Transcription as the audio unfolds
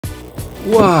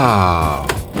Wow,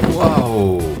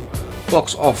 wow,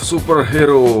 box of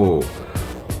superhero.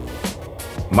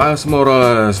 Miles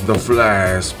Morales, The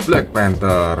Flash, Black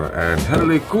Panther, and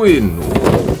Harley Quinn.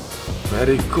 Wow,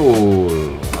 very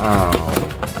cool. Wow.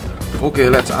 Okay,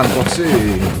 let's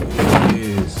unboxing.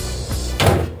 Yes.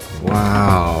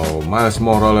 Wow, Miles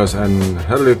Morales and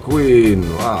Harley Quinn.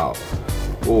 Wow.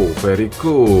 Oh, very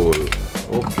cool.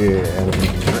 Okay, and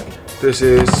this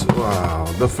is, wow,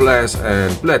 The Flash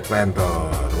and Black Panther.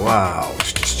 Wow.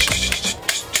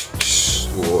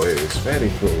 Oh, it's very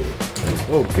cool.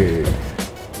 Okay.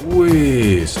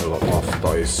 Wish, a lot of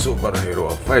toys,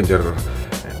 superhero, Avenger,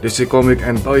 and DC comic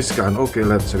and toys kan. Okay,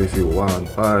 let's review one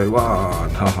by one.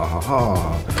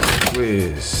 Hahaha.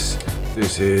 Wish,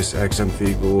 this is action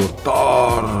figure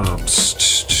Thor.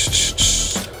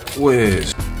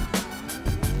 Wish.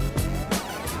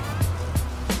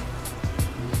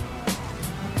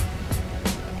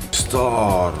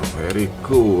 Thor, very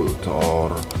cool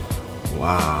Thor.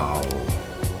 Wow.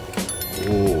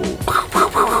 Oh,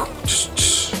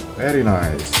 very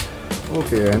nice.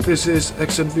 Okay, and this is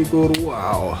action figure.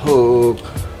 Wow, Hulk.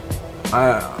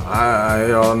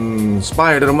 Iron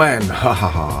Spiderman.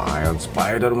 Hahaha, Iron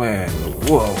Spiderman.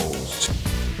 Wow.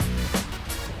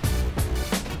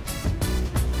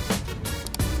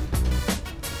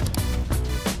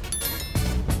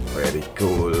 Very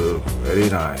cool, very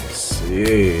nice.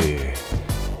 Yeah.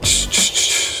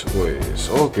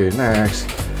 Okay, next.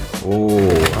 Oh,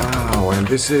 wow, and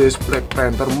this is Black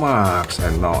Panther Max.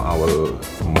 And now our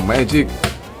magic.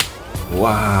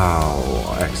 Wow,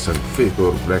 action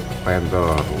figure Black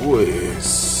Panther.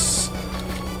 Wish.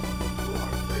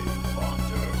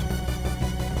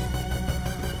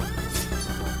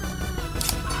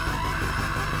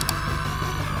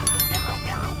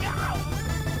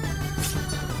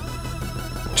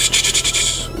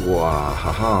 Wah,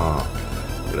 haha,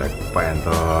 Black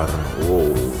Panther.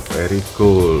 Oh, very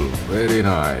cool, very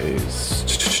nice.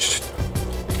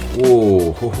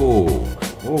 Oh, ho ho.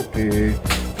 Okay,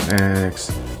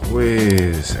 next.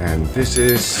 Wish, and this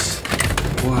is,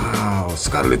 wow,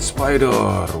 Scarlet Spider.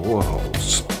 Wow.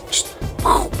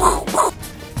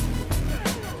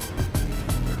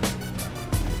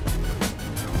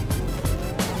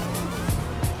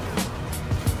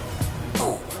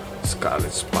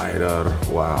 Scarlet Spider.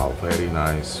 Wow, very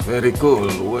nice, very cool.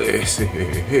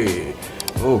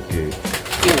 Okay.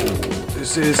 Oh,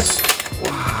 this is,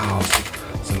 wow,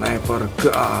 sniper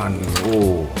gun.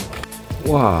 Oh,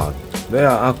 wow, they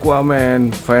are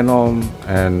Aquaman, Venom,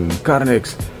 and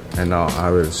Carnage. And now I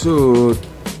will shoot.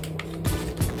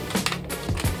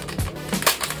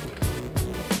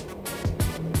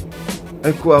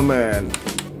 Aquaman.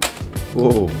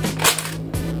 Whoa.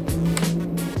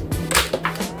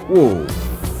 Whoa.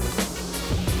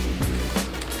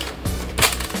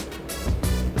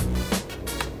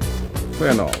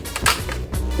 Venom.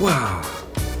 Wow.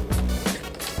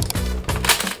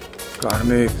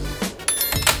 Carnage.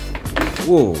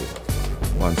 Whoa.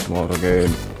 Once more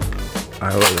again.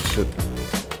 I will shoot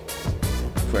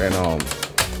Venom.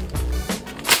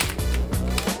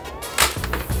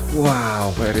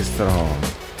 Wow, very strong.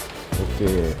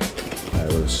 Okay. I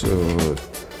will shoot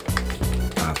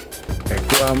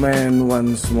Aquaman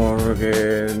once more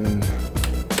again.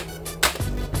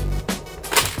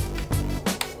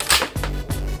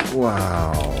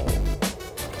 Wow.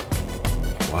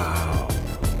 Wow.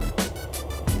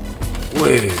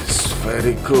 Wish,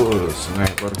 very cool.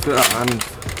 Sniper gun.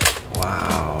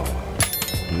 Wow.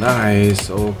 Nice.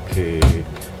 Okay.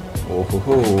 Oh ho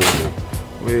ho.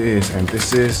 Wish, and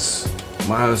this is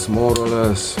Miles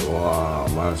Morales. Wow,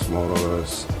 Miles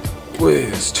Morales.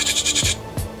 Wish.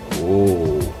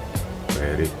 Oh,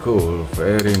 very cool,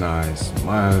 very nice.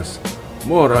 Miles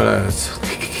Morales.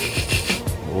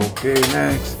 Okay,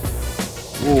 next.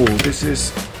 Oh, this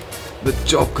is the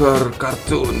Joker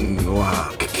cartoon.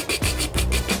 Wow.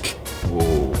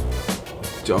 Oh,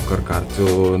 Joker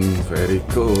cartoon. Very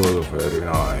cool, very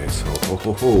nice. Oh,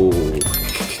 ho, ho.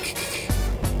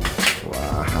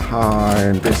 Wow,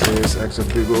 and this is action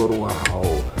figure.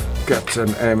 Wow,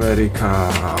 Captain America.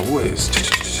 Wish.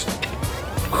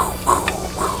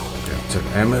 Captain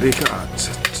America.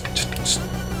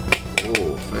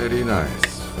 Oh, very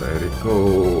nice, very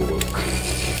cool.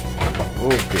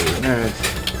 Okay, next.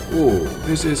 Oh,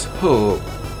 this is Hulk.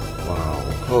 Wow,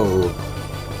 Hulk,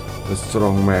 the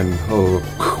strongman Hulk.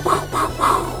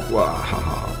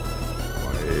 Wow,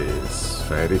 it's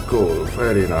very cool,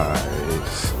 very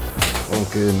nice.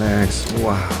 Okay, next.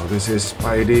 Wow, this is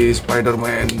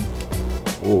Spiderman.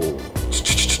 Oh,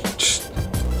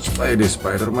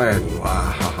 Spiderman.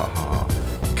 Wow.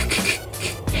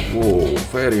 Whoa,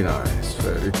 very nice,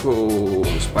 very cool.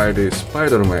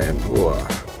 Spiderman. Wah.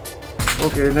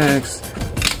 Okay, next.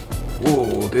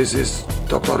 Whoa, this is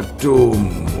Dr.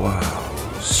 Doom. Wow.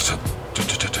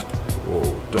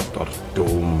 Whoa, Dr.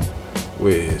 Doom.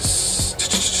 Whiz.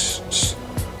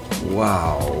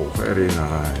 Wow, very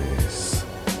nice.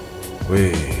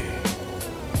 Wait.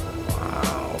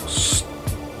 Wow.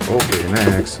 Okay,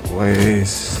 next.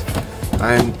 Whiz.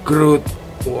 I'm Groot.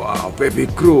 Wow, baby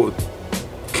Groot.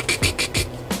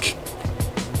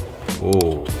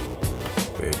 Oh,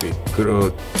 baby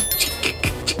Groot.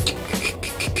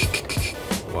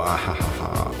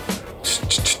 Wow.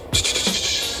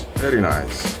 Very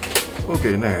nice.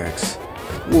 Okay, next.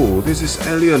 Whoa, this is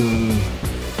Alien.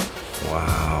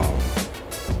 Wow.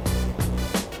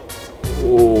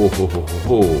 Oh, ho, ho, ho,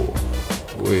 ho.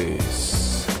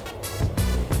 Whiz.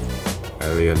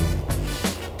 Alien.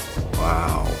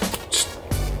 Wow.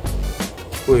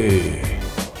 Wih.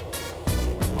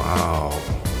 Wow.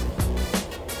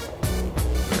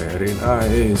 Very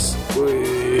nice.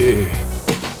 Wih.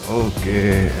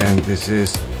 Okay, and this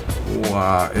is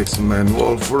wow, X-Men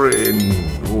Wolverine.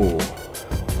 Whoa.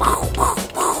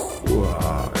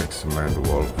 Wow, X-Men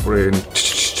Wolverine.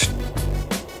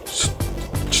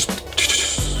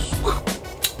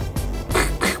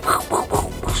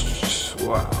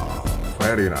 Wow,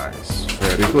 very nice,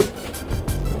 very good.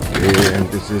 Okay, and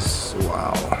this is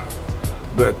wow,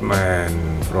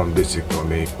 Batman from DC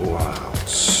Comic. Wow.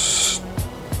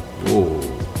 Whoa.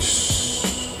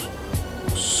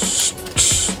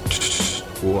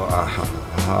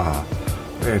 Wow,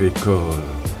 very cool.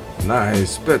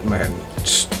 Nice, Batman.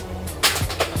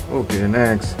 Okay,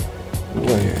 next.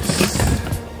 Yes.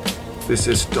 This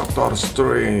is Doctor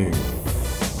Strange.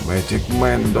 Magic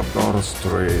Man Doctor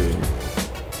Strange.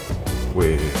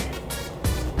 Wait.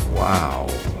 Wow.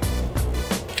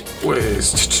 Wait.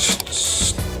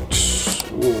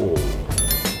 Whoa.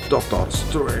 Doctor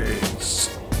Strange.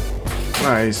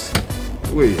 Nice.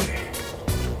 Wait.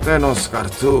 Thanos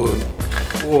cartoon.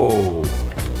 Whoa.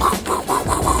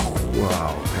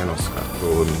 Wow, Thanos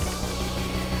cartoon.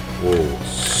 Whoa.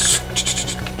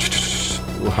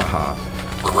 Wow.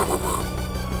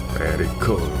 Very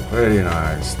cool, very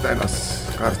nice. Thanos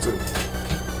cartoon.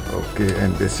 Okay,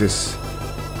 and this is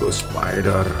Ghost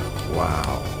Spider.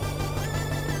 Wow.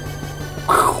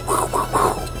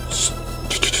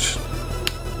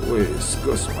 With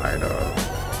Ghost Spider.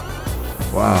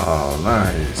 Wow,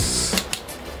 nice.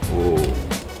 Whoa.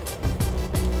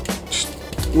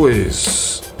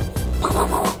 Whiz.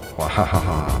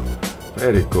 Wow,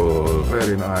 very cool,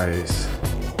 very nice.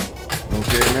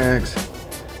 Okay, next.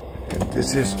 And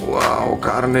this is wow,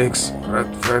 Carnix,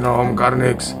 Red Venom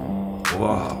Carnix.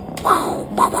 Wow.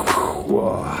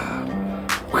 Wow.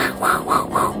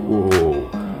 Whoa,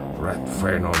 Red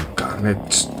Venom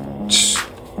Carnix.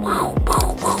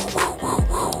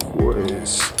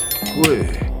 Whiz.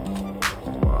 Whiz.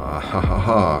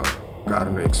 Wow.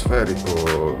 Carnix, very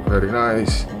cool, very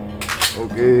nice.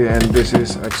 Okay, and this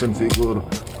is action figure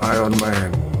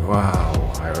Ironman. Wow,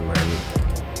 Ironman.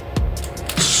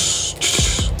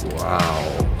 Wow.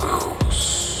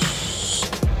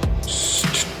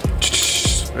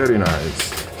 Very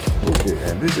nice. Okay,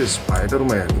 and this is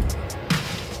Spiderman.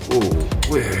 Oh,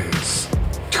 whiz.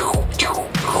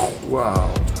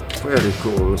 Wow, very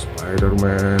cool,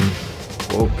 Spiderman.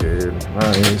 Okay,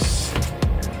 nice.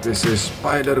 This is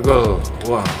Spider-Girl.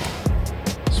 Wow.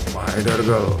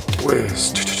 Spider-Girl.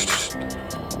 Whiz.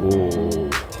 Whoa.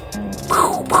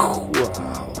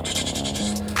 Wow.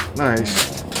 Nice.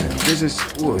 And this is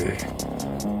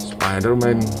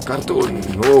Spider-Man cartoon.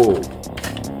 Oh.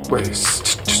 Whiz.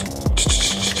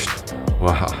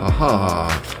 Wow.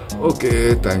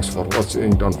 Okay, thanks for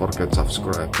watching. Don't forget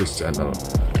subscribe this channel.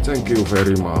 Thank you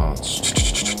very much.